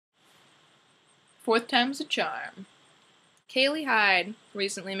Fourth time's a charm. Kaylee Hyde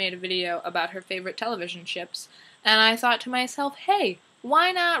recently made a video about her favorite television ships, and I thought to myself, hey,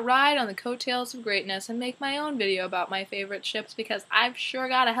 why not ride on the coattails of greatness and make my own video about my favorite ships, because I've sure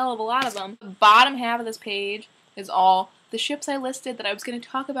got a hell of a lot of them. The bottom half of this page is all the ships I listed that I was going to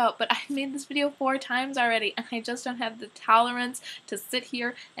talk about, but I've made this video 4 times already, and I just don't have the tolerance to sit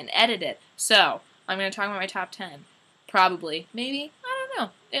here and edit it. So, I'm going to talk about my top 10. Probably. Maybe. I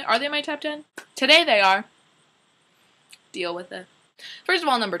don't know. Are they my top 10? Today they are. Deal with it. First of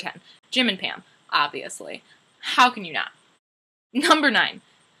all, number 10. Jim and Pam. Obviously. How can you not? Number 9.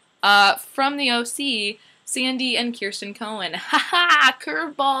 From the OC, Sandy and Kirsten Cohen. Haha!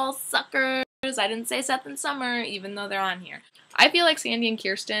 Curveball, suckers! I didn't say Seth and Summer, even though they're on here. I feel like Sandy and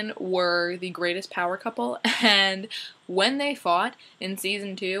Kirsten were the greatest power couple, and when they fought in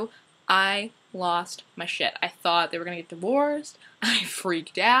season 2, I lost my shit. I thought they were gonna get divorced. I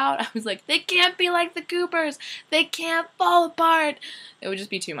freaked out. I was like, they can't be like the Coopers. They can't fall apart. It would just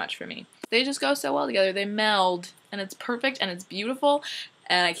be too much for me. They just go so well together. They meld, and it's perfect, and it's beautiful,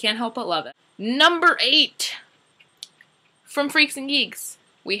 and I can't help but love it. Number 8. From Freaks and Geeks,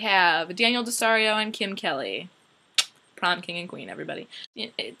 we have Daniel Desario and Kim Kelly. Prom king and queen, everybody.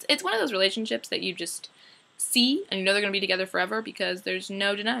 It's one of those relationships that you just see, and you know they're going to be together forever because there's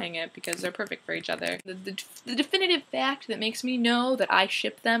no denying it, because they're perfect for each other. The definitive fact that makes me know that I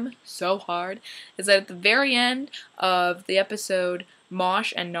ship them so hard is that at the very end of the episode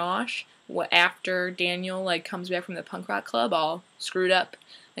Mosh and Nosh, after Daniel comes back from the punk rock club all screwed up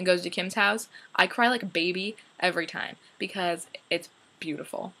and goes to Kim's house, I cry like a baby every time because it's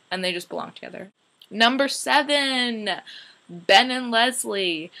beautiful and they just belong together. Number 7, Ben and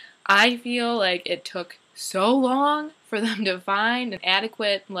Leslie. I feel like it took so long for them to find an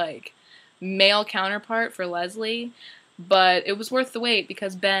adequate, male counterpart for Leslie, but it was worth the wait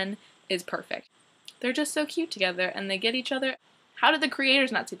because Ben is perfect. They're just so cute together, and they get each other. How did the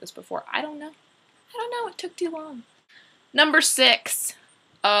creators not see this before? I don't know. It took too long. Number 6,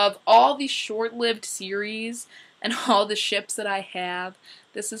 of all the short-lived series and all the ships that I have,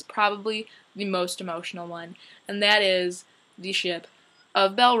 this is probably the most emotional one, and that is the ship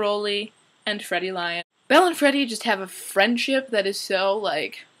of Belle Rowley and Freddie Lyon. Belle and Freddie just have a friendship that is so,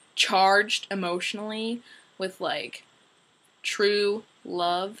 charged emotionally with, true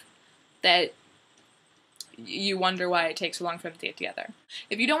love that you wonder why it takes so long for them to get together.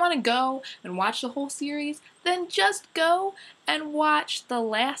 If you don't want to go and watch the whole series, then just go and watch the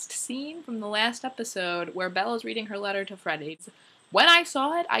last scene from the last episode where Belle is reading her letter to Freddie. When I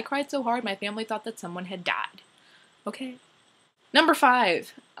saw it, I cried so hard my family thought that someone had died. Okay. Number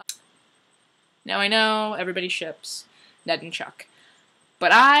 5. Now I know everybody ships Ned and Chuck,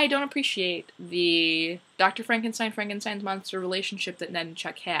 but I don't appreciate the Dr. Frankenstein's monster relationship that Ned and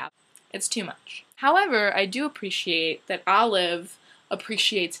Chuck have. It's too much. However, I do appreciate that Olive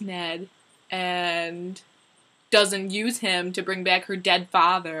appreciates Ned and doesn't use him to bring back her dead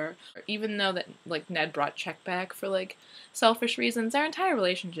father. Even though that Ned brought Chuck back for selfish reasons, their entire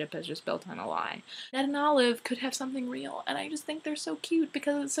relationship is just built on a lie. Ned and Olive could have something real, and I just think they're so cute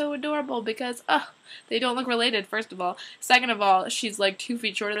because it's so adorable because, they don't look related, first of all. Second of all, she's 2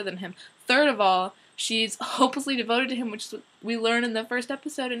 feet shorter than him. Third of all, she's hopelessly devoted to him, which is what we learn in the first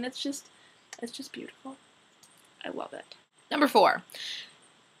episode, and it's just beautiful. I love it. Number 4.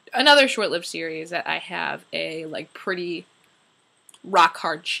 Another short-lived series that I have a, pretty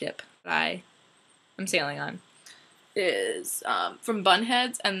rock-hard ship that I am sailing on is from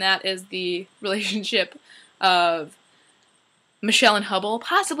Bunheads, and that is the relationship of Michelle and Hubble.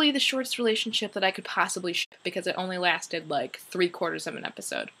 Possibly the shortest relationship that I could possibly ship because it only lasted 3/4 of an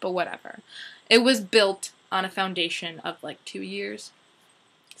episode, but whatever. It was built on a foundation of 2 years.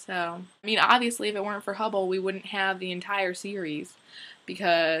 So, obviously if it weren't for Hubble, we wouldn't have the entire series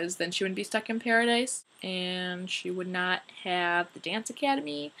because then she wouldn't be stuck in paradise and she would not have the Dance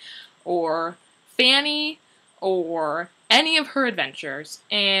Academy or Fanny or any of her adventures,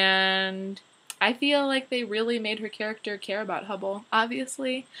 and I feel like they really made her character care about Hubble,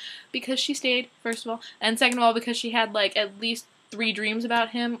 obviously, because she stayed, first of all, and second of all, because she had, at least 3 dreams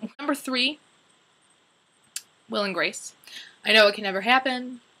about him. Number 3, Will and Grace. I know it can never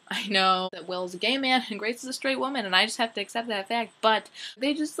happen. I know that Will's a gay man and Grace is a straight woman, and I just have to accept that fact, but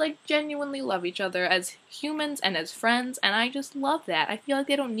they just, genuinely love each other as humans and as friends, and I just love that. I feel like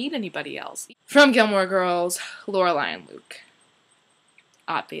they don't need anybody else. From Gilmore Girls, Lorelai and Luke.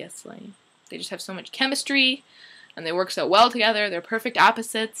 Obviously. They just have so much chemistry, and they work so well together. They're perfect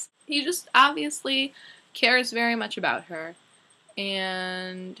opposites. He just obviously cares very much about her,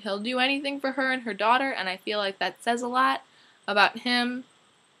 and he'll do anything for her and her daughter, and I feel like that says a lot about him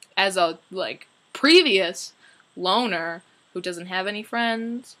as a, previous loner who doesn't have any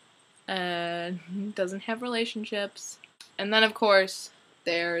friends and doesn't have relationships. And then, of course,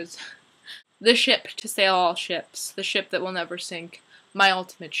 there's the ship to sail all ships, the ship that will never sink, my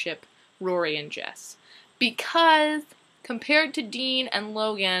ultimate ship, Rory and Jess. Because, compared to Dean and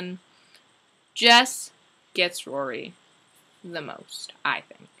Logan, Jess gets Rory the most, I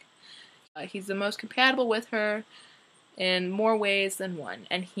think. He's the most compatible with her in more ways than one,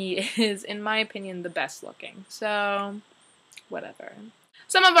 and he is, in my opinion, the best looking. So, whatever.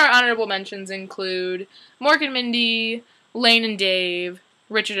 Some of our honorable mentions include Mork and Mindy, Lane and Dave,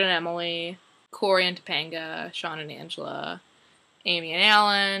 Richard and Emily, Corey and Topanga, Sean and Angela, Amy and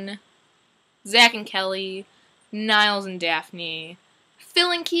Alan, Zach and Kelly, Niles and Daphne,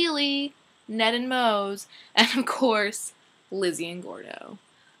 Phil and Keely, Ned and Mose, and of course, Lizzie and Gordo.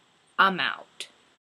 I'm out.